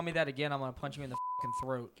if you portion. call me that again, I'm gonna punch you in the fucking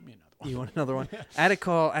throat." Give me another one. You want another one? I had to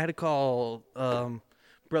call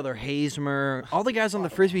Brother Hazemer. All the guys on the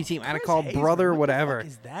frisbee team. I had to call Chris Brother Hazeman, whatever. What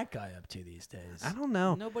the fuck is that guy up to these days? I don't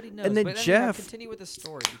know. Nobody knows. And then but Jeff- continue with the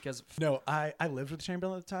story because No, I lived with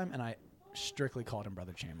Chamberlain at the time, and I strictly called him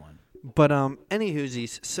Brother Chamberlain. But any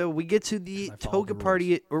whoosies. So we get to the 'Cause I followed toga the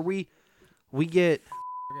party, or we're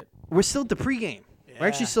still at the pregame. We're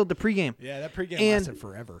actually Yeah. still at the pregame. Yeah, that pregame And- lasted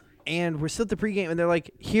forever. And we're still at the pregame, and they're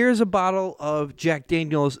like, "Here's a bottle of Jack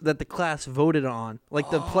Daniels that the class voted on,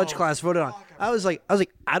 like the pledge class voted on." I was like,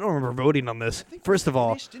 "I don't remember voting on this." First of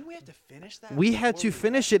all, Didn't we have to finish that? we had to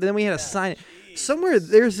finish it, and then we had to sign it. Somewhere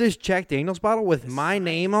there's this Jack Daniels bottle with my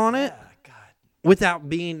name on it, Yeah, God. without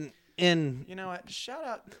being in You know what? Shout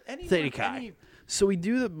out anyone. Theta Chi. So we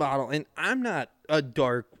do the bottle, and I'm not a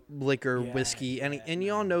dark liquor Yeah, whiskey, and yeah, and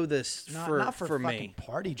y'all know this Not for me. fucking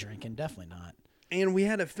party drinking. Definitely not. And we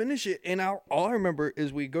had to finish it. And all I remember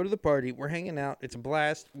is we go to the party. We're hanging out. It's a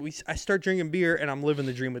blast. I start drinking beer, and I'm living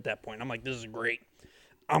the dream at that point. I'm like, this is great.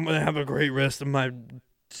 I'm going to have a great rest of my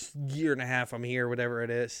year and a half I'm here, whatever it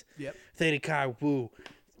is. Yep. Theta Chi, woo.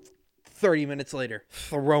 30 minutes later,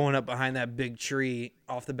 throwing up behind that big tree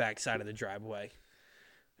off the backside of the driveway.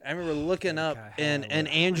 I remember looking up, Chi, and how I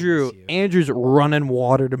Andrew, miss you. Andrew's running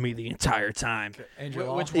water to me the entire time. Andrew Wh-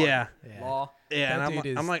 Law? which one? Yeah, Law. yeah, That and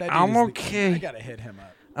dude is- I'm like, that dude I'm is the- okay. I gotta hit him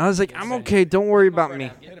up. I was like, Yes, I'm sir. okay. Don't worry Hit him up about right me.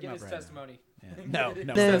 now. Hit him Get up his right now. testimony. Yeah. Get No, his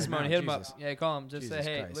no, testimony. Hit him Jesus. up. Yeah, call him. Just Jesus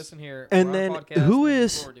say, hey, Christ. listen here. And we're on a then podcast, who and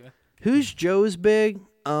is- forward to you. Who's Joe's big?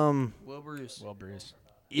 Will Bruce. Well, Bruce.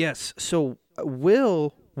 Yes. So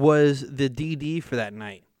Will was the DD for that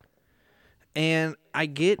night. And I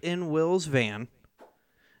get in Will's van,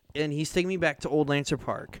 and he's taking me back to Old Lancer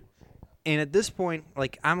Park. And at this point,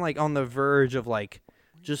 like, I'm like on the verge of like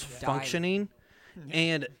just Dying. functioning.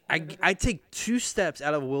 And I take 2 steps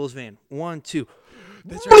out of Will's van. 1, 2.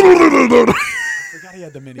 That's right. I forgot he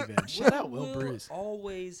had the minivan. Shout out Will Bruce.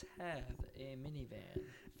 always have a minivan.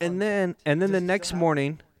 And then the next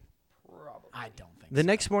morning, Probably. I don't think the so.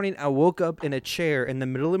 next morning I woke up in a chair in the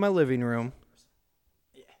middle of my living room.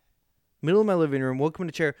 Middle of my living room, woke up in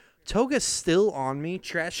a chair. Toga's still on me,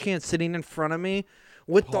 trash can sitting in front of me,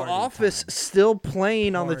 with Party The Office time. still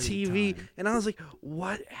playing on the Party TV. time. And I was like,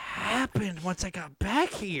 what happened once I got back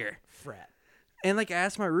here? Frat. And like I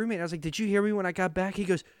asked my roommate, I was like, did you hear me when I got back? He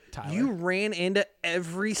goes, Tyler? you ran into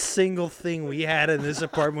every single thing we had in this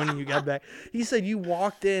apartment when you got back. He said you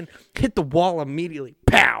walked in, hit the wall immediately.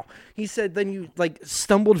 Pow! He said then you like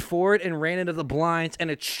stumbled forward and ran into the blinds and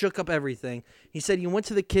it shook up everything. He said you went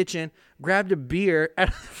to the kitchen, grabbed a beer out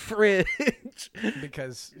of the fridge.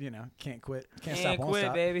 Because, can't quit. Can't Can't stop, won't quit,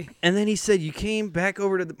 stop. baby. And then he said you came back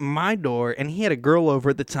over to my door and he had a girl over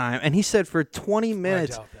at the time. And he said for 20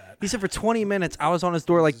 minutes, doubt that. he said for 20 minutes I was on his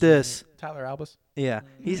door like this. Tyler Albus. Yeah.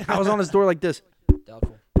 I was on his door like this.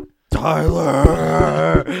 Doubtful.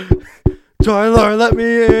 Tyler, let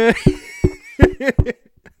me in.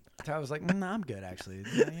 Tyler was like, I'm good, actually.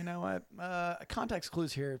 You know what? Context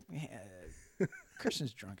clues here.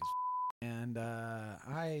 Christian's drunk as and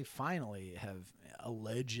I finally have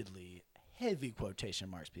allegedly, heavy quotation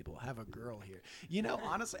marks, people, have a girl here.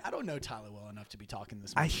 Honestly, I don't know Tyler well enough to be talking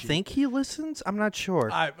this much I shit. think he listens. I'm not sure.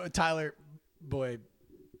 Tyler, boy,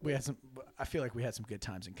 we had some. I feel like we had some good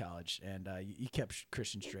times in college, and you kept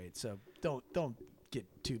Christian straight. So don't get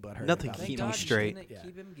too butthurt. Nothing about keep it. me God, straight. didn't it Yeah.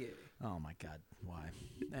 Keep him gay. Oh my God, why?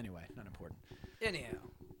 Anyway, not important. Anyhow,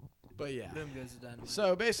 But yeah. boom goes the dynamite.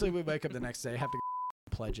 So basically, we wake up the next day, have to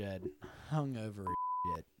go pledge ed, hungover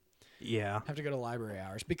as shit, Yeah. have to go to library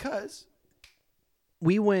hours because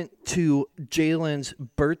We went to Jalen's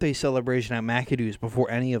birthday celebration at McAdoo's before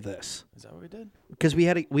any of this is that what we did? because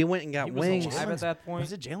we went and got He was wings. alive at that point.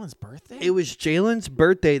 Was it Jalen's birthday? It was Jalen's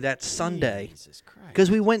birthday that Sunday Jesus Christ! because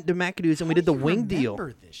we went to McAdoo's and we did the wing deal.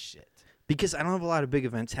 Remember this shit? Because I don't have a lot of big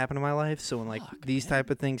events happen in my life, so when like Fuck, these man. type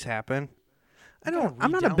of things happen, You gotta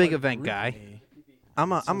I'm not a big re-download event guy.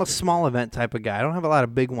 GroupMe. I'm a small event type of guy. I don't have a lot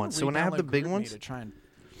of big ones. So when I have Re-download the big GroupMe ones, to try and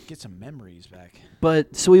get some memories back.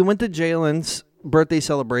 but so we went to Jalen's birthday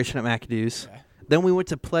celebration at McAdoo's. Okay. Then we went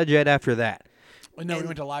to Pledge Ed after that. Oh, no, we And-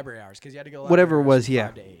 went to library hours because you had to go. Whatever library it hours was, from yeah.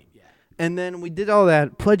 5 to 8, yeah. And then we did all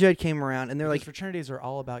that. Pledge Ed came around, and they're Because like, fraternities are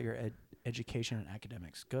all about your education and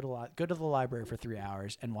academics. Go to the library for 3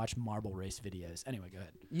 hours and watch marble race videos. Anyway, go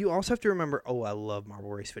ahead. you also have to remember. Oh, I love marble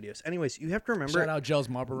race videos. Anyways, you have to remember. Shout out Gels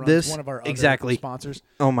Marble Runs, this- one of our other exactly. sponsors.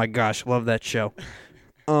 Oh my gosh, love that show.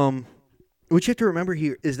 What you have to remember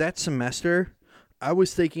here is that semester, I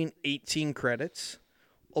was taking 18 credits,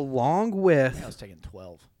 along I think I with was taking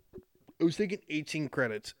 12. I was taking 18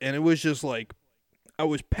 credits, and it was just like I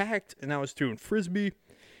was packed, and I was doing frisbee,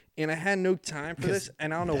 and I had no time for Because this,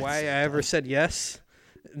 and I don't know that's why I so ever tough. said yes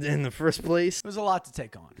in the first place. It was a lot to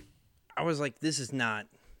take on. I was like, this is not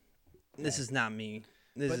me.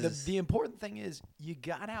 This But is the important thing is you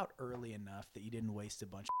got out early enough that you didn't waste a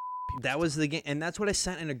bunch of that was the game, and that's what I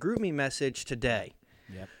sent in a group me message today.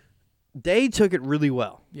 Yep. They took it really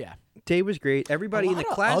well. Yeah. Day was great. Everybody in the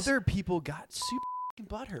class. Other people got super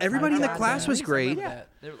butthurt. Everybody in the I class got was that. great. Yeah.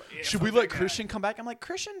 They were like, yeah, Should fuck we that let guy. Christian come back? I'm like,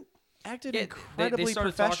 Christian acted Yeah, incredibly they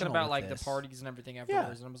started professional talking about with like this. the parties and everything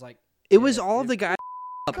afterwards, and I was like, It was yeah, all it- of the guys.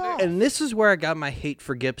 off. And this is where I got my hate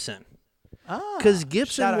for Gibson. Ah, Because shout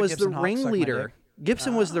Gibson out was Gibson the Hawks, suck my ringleader. dick.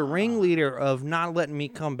 Gibson was the ringleader of not letting me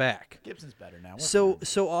come back. Gibson's better now. We're So fine.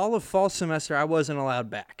 so all of fall semester I wasn't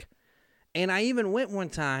allowed back. And I even went one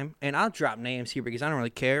time, and I'll drop names here because I don't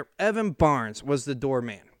really care. Evan Barnes was the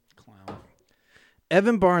doorman. Clown.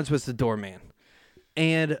 Evan Barnes was the doorman.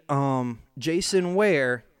 And Jason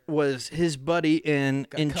Ware was his buddy in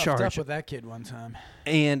Got cuffed charge. up with that kid one time.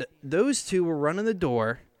 And those two were running the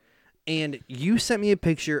door, and you sent me a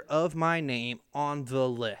picture of my name on the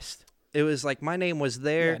list. It was like my name was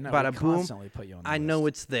there. Yeah, no, bada we boom. constantly put you on the I know list.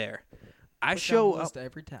 it's there. I Put you on show the up. list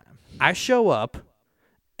every time. I show up,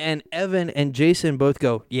 and Evan and Jason both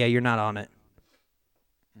go, "Yeah, you're not on it."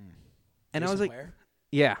 And I was Jason like, Ware?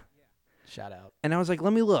 "Yeah." Shout out. And I was like,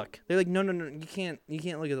 "Let me look." They're like, "No, you can't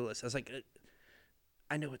look at the list." I was like,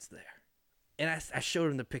 "I know it's there." And I showed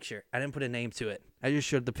them the picture. I didn't put a name to it. I just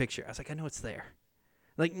showed the picture. I was like, "I know it's there."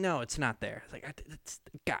 Like, no, it's not there. I was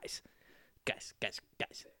like, guys,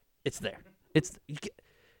 it's there. It's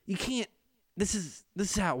you can't. This is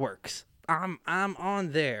how it works. I'm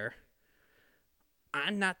on there.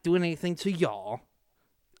 I'm not doing anything to y'all.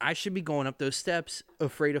 I should be going up those steps,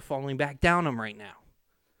 afraid of falling back down them right now.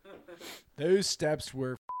 Those steps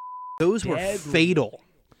were Those were deadly. fatal.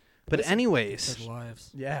 But Listen, anyways,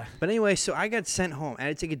 lives. yeah. But anyway, so I got sent home. I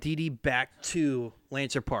had to take a DD back to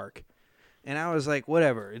Lancer Park. And I was like,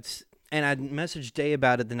 whatever. And I messaged Day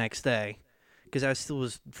about it the next day because I still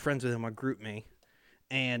was friends with him on GroupMe.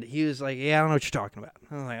 And he was like, yeah, I don't know what you're talking about.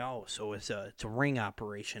 I was like, oh, so it's a ring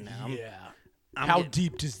operation now. I'm How getting-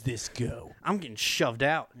 deep does this go? I'm getting shoved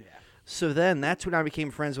out. Yeah. So then that's when I became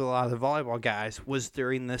friends with a lot of the volleyball guys was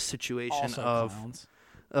during this situation Also of clowns.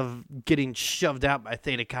 of getting shoved out by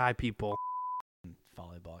Theta Chi people.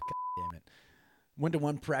 Volleyball. God damn it. Went to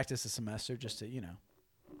one practice a semester just to,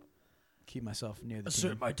 keep myself near the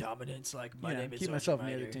team. my dominance, like Keep myself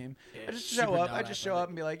near the team. I just show up. I just show up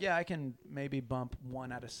and be like, yeah, I can maybe bump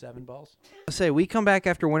 1 out of 7 balls. I say we come back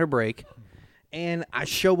after winter break, and I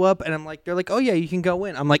show up, and I'm like, they're like, oh yeah, you can go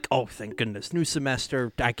in. I'm like, oh thank goodness, new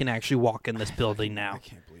semester, I can actually walk in this building now. I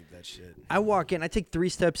can't believe that shit. I walk in, I take 3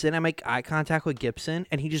 steps in, I make eye contact with Gibson,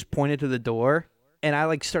 and he just pointed to the door, and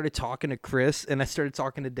I started talking to Chris, and I started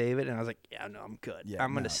talking to David, and I was like, yeah, no, I'm good. Yeah,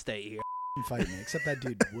 I'm gonna no. stay here. Fight me, except that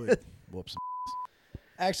dude would whoop some.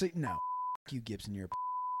 Actually, no. You Gibson, you're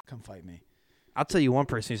a come fight me. I'll tell you one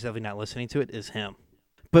person who's definitely not listening to it is him.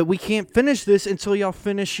 But we can't finish this until y'all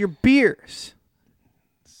finish your beers.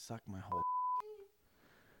 Suck my whole.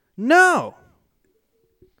 No.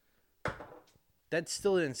 That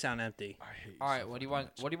still didn't sound empty. I hate you All right, so what do you fucking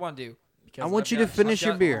want? What do you want to do? Because I want you to finish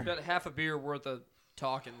your beer. I've got half a beer worth of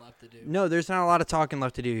talking left to do. No, there's not a lot of talking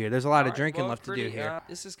left to do here. There's a lot of All right, drinking well, left to do Gritty, here.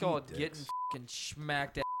 this is called dicks. getting fucking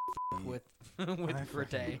smacked at with with I Grite.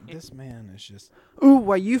 fucking- This man is just. Ooh,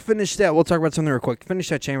 while you finish that, we'll talk about something real quick. Finish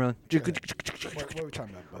that, Chamberlain. What are we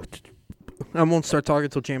talking about, bud? I won't start talking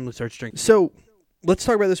until Chamberlain starts drinking. So, let's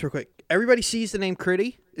talk about this real quick. Everybody sees the name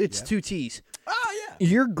Critty. It's Yeah. 2 T's. Oh yeah.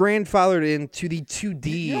 You're grandfathered into the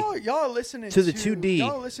 2D. Y'all are listening To the 2D.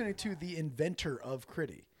 Y'all are listening to the inventor of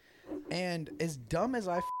Critty. And as dumb as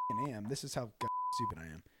I f***ing am, this is how stupid I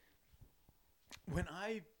am. When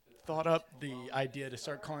I thought up the idea to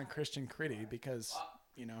start calling Christian Critty because,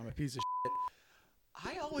 I'm a piece of shit,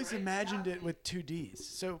 I always imagined it with 2 D's.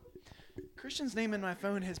 So Christian's name in my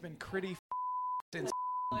phone has been Critty since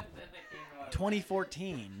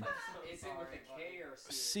 2014.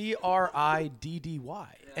 CRIDDY.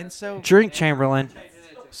 And so Drink, Chamberlain.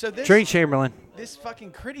 this Drink, Chamberlain. this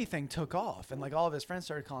fucking Critty thing took off, and all of his friends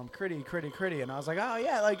started calling him Critty, and I was like, oh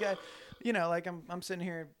yeah, I'm sitting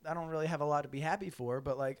here, I don't really have a lot to be happy for,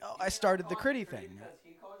 but I started the Critty thing.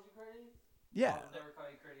 Yeah.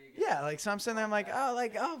 Yeah, so I'm sitting there, I'm like,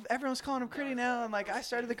 everyone's calling him Critty now, and I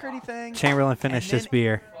started the Critty thing. Chamberlain, finish And this then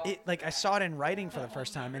beer. I saw it in writing for the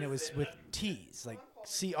first time, and it was with T's,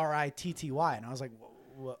 CRITTY, and I was like,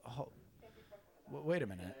 wait a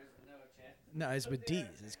minute. No, it's with D's.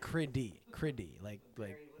 It's Critty.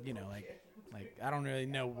 I don't really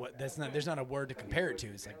know what there's not a word to compare it to.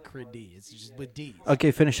 It's like Critty. It's just with D's.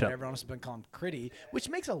 Okay, finish up. Everyone else has been calling him Critty, which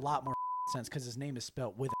makes a lot more sense because his name is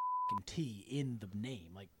spelled with a T in the name,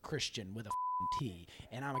 like Christian with a T,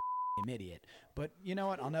 and I'm a idiot. But you know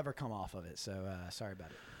what? I'll never come off of it. So sorry about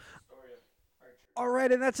it. All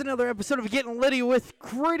right, and that's another episode of Getting Litty with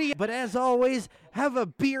Critty. But as always, have a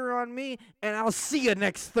beer on me, and I'll see you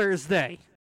next Thursday.